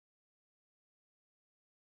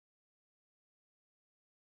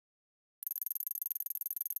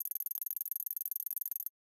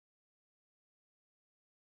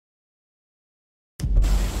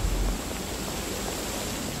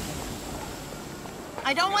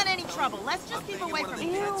I don't want any trouble. Let's just keep away from it.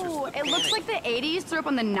 Ew, it looks like the 80s threw up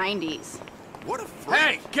on the 90s. What a freak.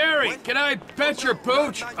 Hey, Kerry, can I pet your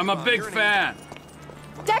pooch? I'm a big fan.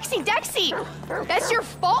 Dexy! That's your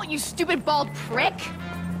fault, you stupid bald prick!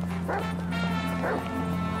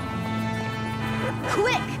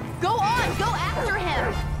 Quick! Go on! Go after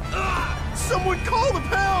him! Someone call the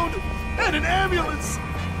pound! And an ambulance!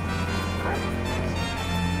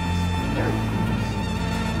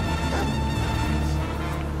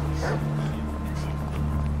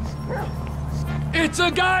 It's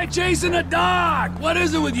a guy chasing a dog! What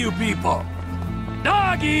is it with you people?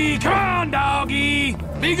 Doggy! Come on, doggy!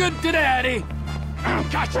 Be good to daddy!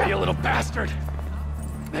 Gotcha, you little bastard!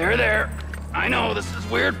 There. I know this is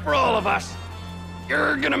weird for all of us.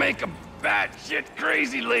 You're gonna make a batshit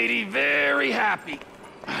crazy lady very happy.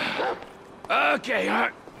 Okay,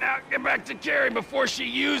 now get back to Kerry before she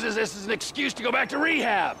uses this as an excuse to go back to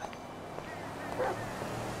rehab.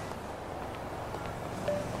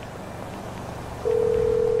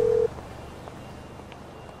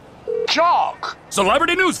 Jock!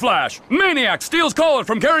 Celebrity newsflash! Maniac steals collar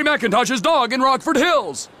from Kerry McIntosh's dog in Rockford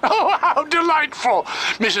Hills. Oh, how delightful!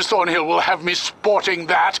 Mrs. Thornhill will have me sporting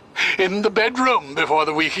that in the bedroom before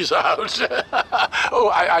the week is out.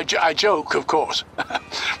 Oh, I joke, of course.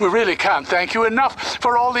 We really can't thank you enough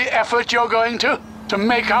for all the effort you're going to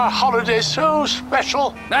make our holiday so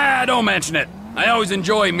special. Ah, don't mention it. I always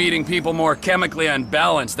enjoy meeting people more chemically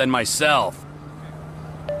unbalanced than myself.